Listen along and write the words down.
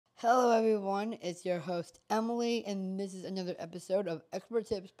Hello, everyone. It's your host, Emily, and this is another episode of Expert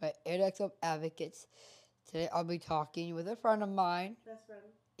Tips by ADEC Advocates. Today, I'll be talking with a friend of mine. Best friend.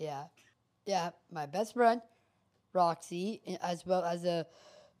 Yeah, my best friend, Roxie, as well as a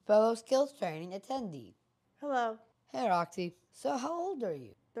fellow skills training attendee. Hello. Hey, Roxie. So, how old are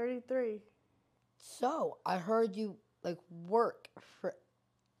you? 33. So, I heard you work for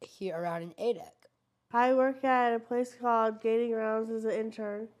here around in ADEC. I work at a place called Gaining Grounds as an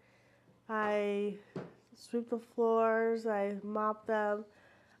intern. I sweep the floors, I mop them,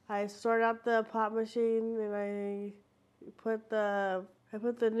 I sort out the pop machine, and I put the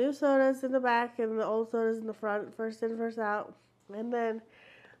new sodas in the back and the old sodas in the front, first in, first out. And then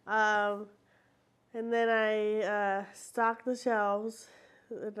I stock the shelves,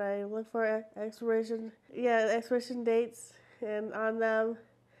 and I look for expiration dates and on them.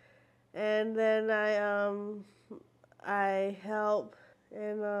 And then I help,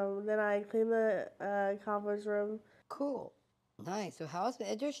 and then I clean the conference room. Cool. Nice. So, how's the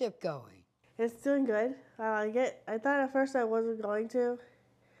internship going? It's doing good. I like it. I thought at first I wasn't going to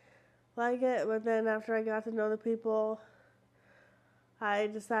like it, but then after I got to know the people, I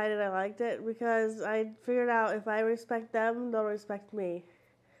decided I liked it because I figured out if I respect them, they'll respect me.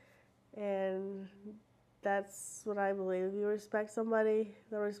 And that's what I believe. If you respect somebody,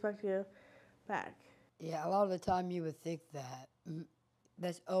 they'll respect you back. Yeah, a lot of the time you would think that.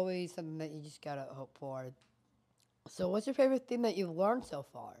 That's always something that you just gotta hope for. So, what's your favorite thing that you've learned so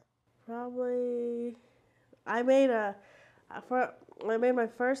far? Probably, I made my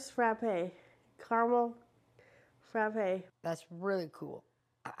first frappe, caramel frappe. That's really cool.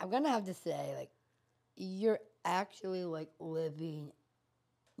 I'm gonna have to say, you're actually living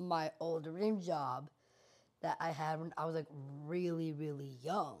my old dream job that I had when I was really, really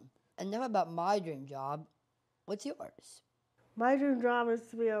young. Enough about my dream job. What's yours? My dream job is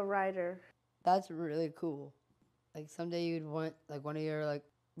to be a writer. That's really cool. Someday you'd want one of your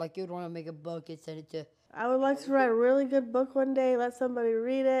you'd want to make a book and send it to. I would like to write a really good book one day, let somebody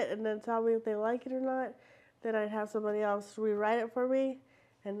read it, and then tell me if they like it or not. Then I'd have somebody else rewrite it for me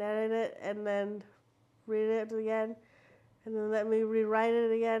and edit it, and then read it again, and then let me rewrite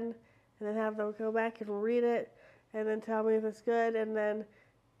it again, and then have them go back and read it, and then tell me if it's good, and then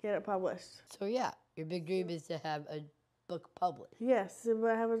get it published. So yeah, your big dream is to have a book published. Yes,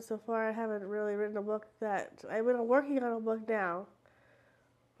 but I haven't really written a book that, I'm working on a book now,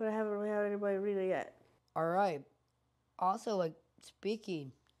 but I haven't really had anybody read it yet. All right. Also,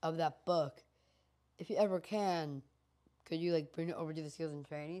 speaking of that book, if you ever can, could you bring it over to the skills and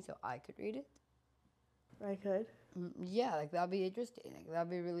training so I could read it? I could. Yeah, that'd be interesting. That'd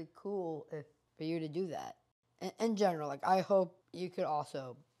be really cool for you to do that. In general, I hope you could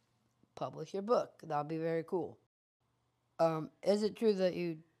also publish your book. That'd be very cool. Is it true that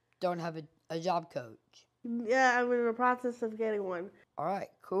you don't have a job coach? Yeah, I'm in the process of getting one. All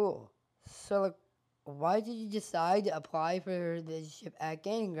right, cool. So, why did you decide to apply for the ship at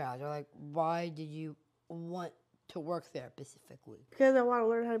Gaining Grounds? Or, why did you want to work there specifically? Because I want to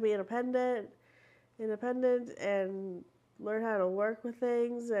learn how to be independent, and learn how to work with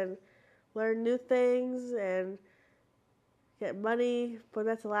things, and learn new things, and get money. But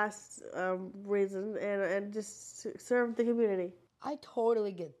that's the last reason, and just serve the community. I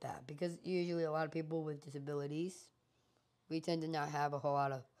totally get that because usually a lot of people with disabilities, we tend to not have a whole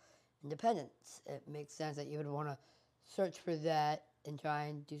lot of independence. It makes sense that you would want to search for that and try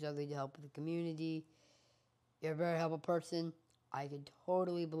and do something to help the community. You're a very helpful person. I can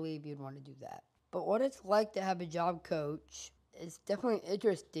totally believe you'd want to do that. But what it's like to have a job coach is definitely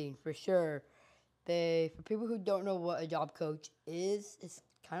interesting for sure. For people who don't know what a job coach is, it's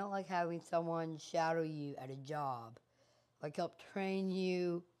kind of like having someone shadow you at a job. Help train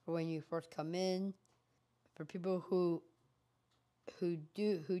you for when you first come in. For people who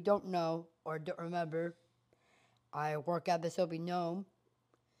don't know or don't remember, I work at the Soapy Gnome.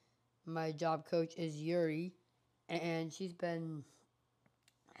 My job coach is Yuri, and she's been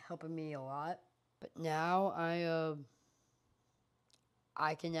helping me a lot. But now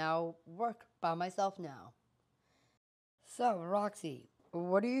I can now work by myself now. So, Roxie,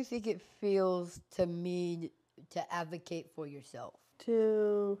 what do you think it feels to mean to advocate for yourself?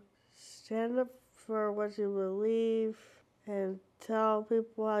 To stand up for what you believe and tell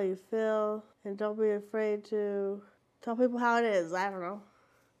people how you feel, and don't be afraid to tell people how it is. I don't know.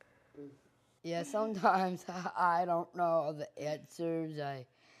 Yeah, sometimes I don't know the answers. I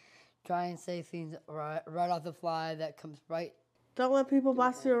try and say things right off the fly that comes right. Don't let people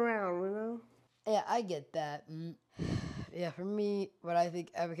boss you around, you know? Yeah, I get that. Yeah, for me, what I think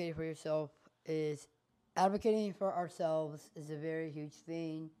advocating for yourself is advocating for ourselves is a very huge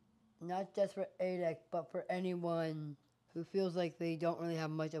thing. not just for ADEC, but for anyone who feels like they don't really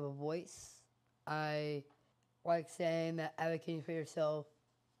have much of a voice. I like saying that advocating for yourself,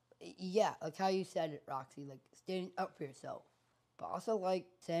 yeah, like how you said it, Roxie, like standing up for yourself. But also like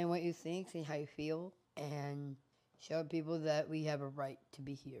saying what you think, saying how you feel, and show people that we have a right to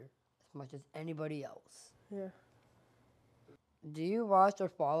be here as much as anybody else. Yeah. Do you watch or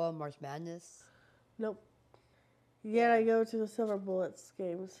follow March Madness? Nope. Yet I go to the Silver Bullets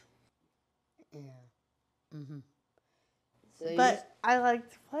games. Yeah. Mm-hmm. So But I like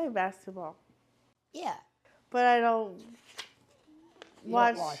to play basketball. Yeah. But I don't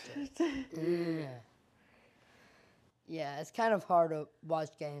watch it. Yeah. Yeah, it's kind of hard to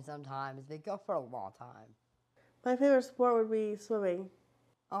watch games sometimes. They go for a long time. My favorite sport would be swimming.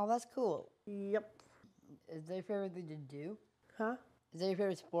 Oh, that's cool. Yep. Is there your favorite thing to do? Huh? Is that your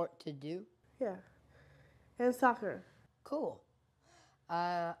favorite sport to do? Yeah. And soccer. Cool.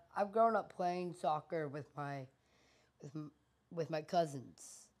 I've grown up playing soccer with my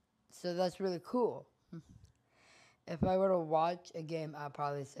cousins, so that's really cool. If I were to watch a game, I'd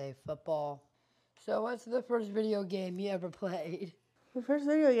probably say football. So what's the first video game you ever played? The first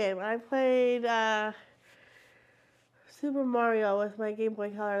video game, I played Super Mario with my Game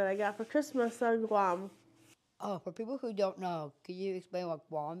Boy Color that I got for Christmas on Guam. Oh, for people who don't know, could you explain what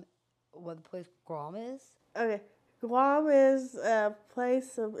the place Guam is? Okay. Guam is a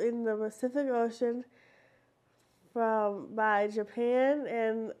place in the Pacific Ocean by Japan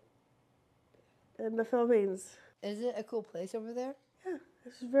and the Philippines. Is it a cool place over there? Yeah,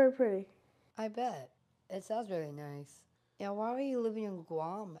 it's very pretty. I bet. It sounds really nice. Yeah, why were you living in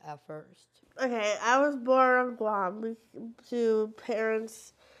Guam at first? Okay, I was born on Guam to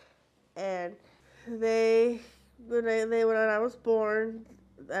parents, and when I was born,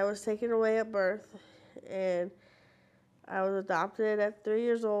 I was taken away at birth, and I was adopted at 3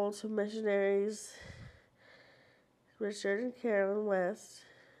 years old to missionaries, Richard and Carolyn West,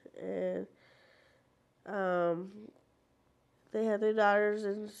 and they had 3 daughters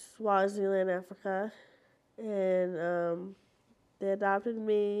in Swaziland, Africa, and they adopted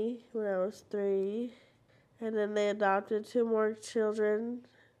me when I was 3, and then they adopted 2 more children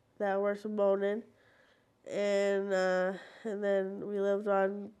that were Samoan, and then we lived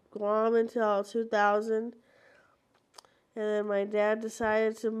on Guam until 2000, and then my dad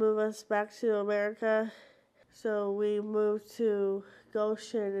decided to move us back to America, so we moved to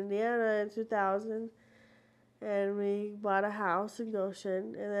Goshen, Indiana in 2000, and we bought a house in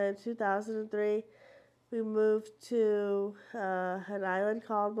Goshen, and then in 2003, we moved to an island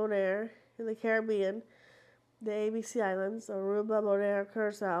called Bonaire in the Caribbean, the ABC Islands, Aruba, Bonaire,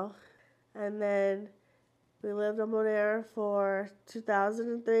 Curacao. And then we lived on Bonaire for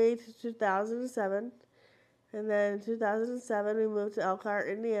 2003 to 2007. And then in 2007, we moved to Elkhart,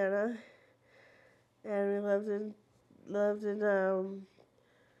 Indiana. And we lived in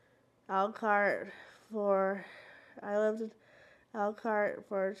Elkhart I lived in Elkhart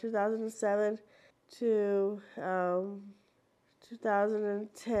for 2007 to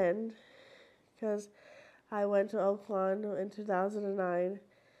 2010, because I went to Oakland in 2009,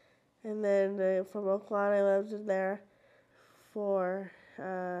 and then from Oakland I lived there for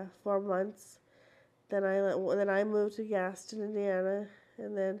 4 months. Then I moved to Gaston, Indiana,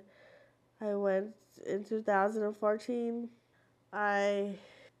 and then I went in 2014. I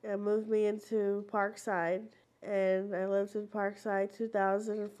moved me into Parkside, and I lived in Parkside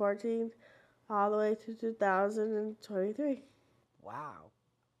 2014 all the way to 2023. Wow.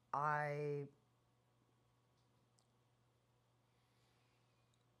 I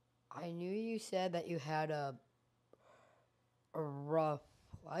knew you said that you had a rough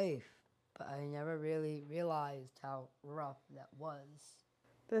life, but I never really realized how rough that was.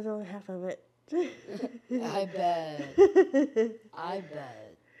 That's only half of it. I bet. I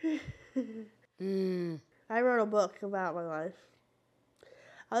bet. I wrote a book about my life.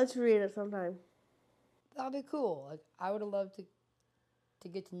 I'll let you read it sometime. That'll be cool. Like, I would have loved to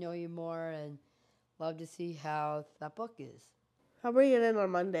get to know you more and love to see how that book is. I'll bring it in on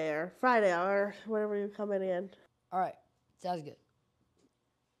Monday or Friday or whenever you come in. All right. Sounds good.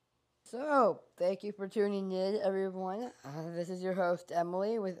 So, thank you for tuning in, everyone. This is your host,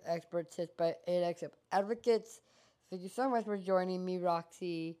 Emily, with Expert Tips by ADEC Advocates. Thank you so much for joining me,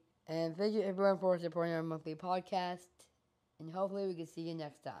 Roxie. And thank you, everyone, for supporting our monthly podcast. And hopefully we can see you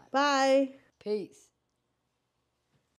next time. Bye. Peace.